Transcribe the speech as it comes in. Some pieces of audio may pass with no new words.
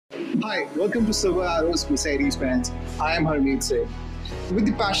Hi, welcome to SilverArrows Mercedes-Benz. I am Harmeet Singh. With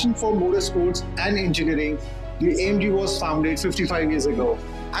the passion for motorsports and engineering, the AMG was founded 55 years ago.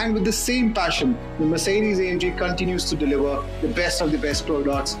 And with the same passion, the Mercedes-AMG continues to deliver the best of the best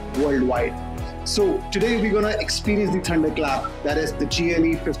products worldwide. So today we're going to experience the thunderclap, that is the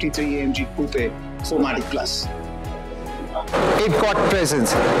GLE 53 AMG Coupe 4MATIC Plus. It got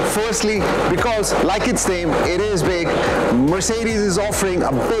presence. Firstly, because like its name, it is big. Mercedes is offering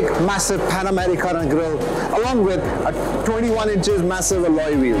a big, massive panoramic current grille along with a 21 inches massive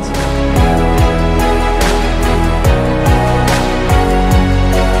alloy wheels.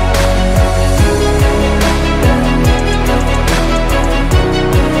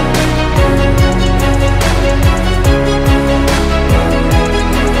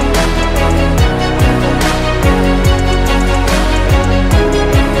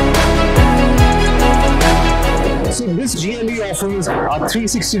 This GLE offers a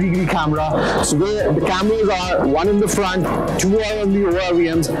 360-degree camera, so where the cameras are one in the front, two are on the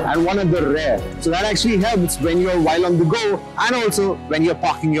ORVMs, and one at the rear. So that actually helps when you're while on the go, and also when you're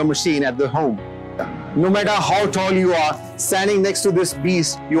parking your machine at the home. No matter how tall you are, standing next to this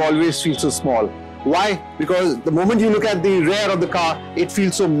beast, you always feel so small. Why? Because the moment you look at the rear of the car, it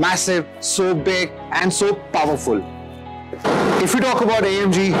feels so massive, so big, and so powerful. If we talk about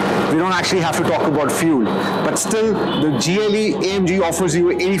AMG, we don't actually have to talk about fuel, but still the GLE AMG offers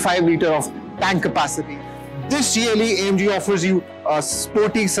you 85 litre of tank capacity. This GLE AMG offers you a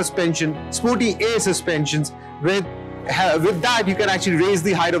sporty suspension, sporty air suspensions. With that, you can actually raise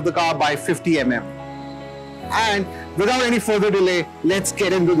the height of the car by 50 mm. And without any further delay, let's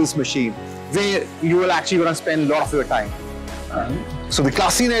get into this machine, where you will actually going to spend a lot of your time. So the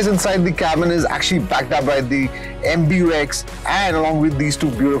classiness inside the cabin is actually backed up by the MBUX and along with these two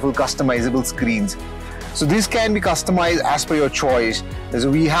beautiful customizable screens. So these can be customized as per your choice. So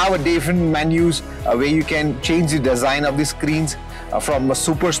we have different menus where you can change the design of the screens from a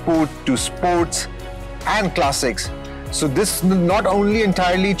super sport to sports and classics. So this not only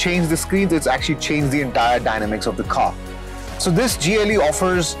entirely changed the screens, it's actually changed the entire dynamics of the car. So this GLE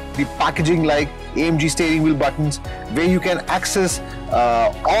offers the packaging like AMG steering wheel buttons, where you can access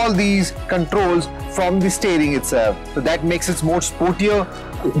all these controls from the steering itself. So that makes it more sportier.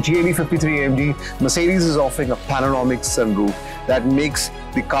 GLE 53 AMG, Mercedes is offering a panoramic sunroof that makes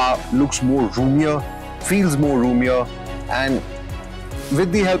the car looks more roomier, feels more roomier, and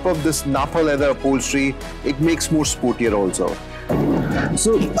with the help of this Napa leather upholstery, it makes more sportier also.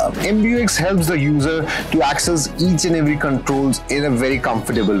 So MBUX helps the user to access each and every controls in a very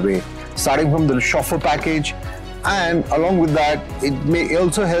comfortable way, starting from the chauffeur package, and along with that, it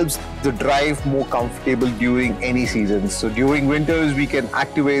also helps the drive more comfortable during any seasons. So during winters, we can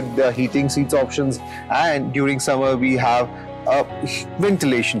activate the heating seats options, and during summer, we have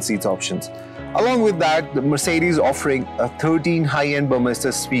ventilation seats options. Along with that, the Mercedes offering 13 high-end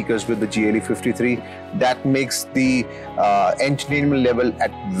Burmester speakers with the GLE 53 that makes the entertainment level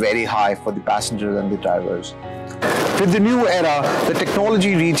at very high for the passengers and the drivers. With the new era, the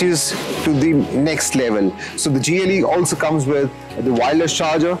technology reaches to the next level. So the GLE also comes with the wireless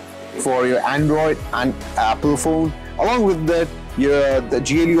charger for your Android and Apple phone. Along with that, the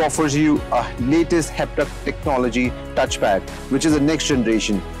GLE offers you a latest haptic technology touchpad, which is the next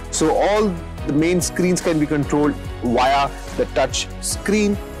generation. So all the main screens can be controlled via the touch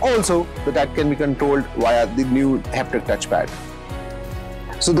screen. Also, that can be controlled via the new haptic touchpad.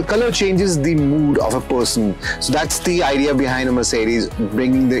 So the color changes the mood of a person. So that's the idea behind a Mercedes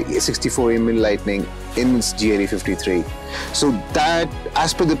bringing the 64mm Lightning in its GLE 53. So that,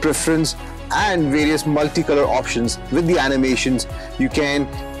 as per the preference and various multicolor options with the animations, you can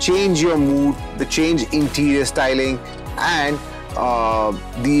change your mood, change interior styling, and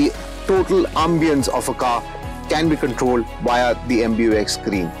the total ambience of a car can be controlled via the MBUX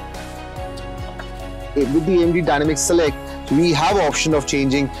screen. With the AMG Dynamic Select, we have an option of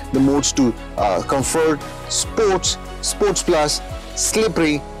changing the modes to Comfort, Sports, Sports Plus,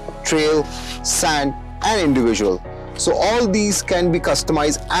 Slippery, Trail, Sand, and Individual. So all these can be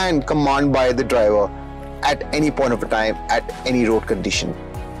customized and commanded by the driver at any point of time, at any road condition.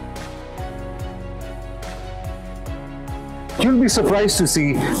 You'll be surprised to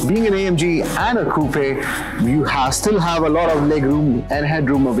see, being an AMG and a Coupe, you still have a lot of legroom and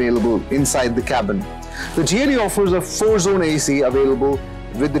headroom available inside the cabin. The GLE offers a 4-zone AC available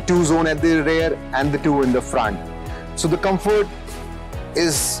with the 2-zone at the rear and the 2 in the front. So the comfort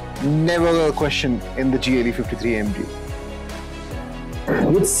is never a question in the GLE 53 AMG.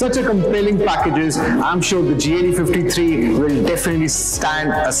 With such a compelling packages, I'm sure the GLE 53 will definitely stand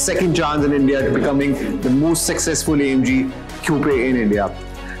a second chance in India to becoming the most successful AMG Coupe in India.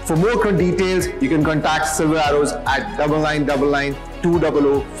 For more details, you can contact Silver Arrows at 9999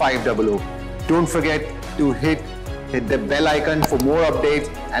 200 500. Don't forget to hit the bell icon for more updates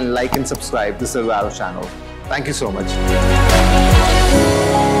and like and subscribe to the Silver Arrows channel. Thank you so much.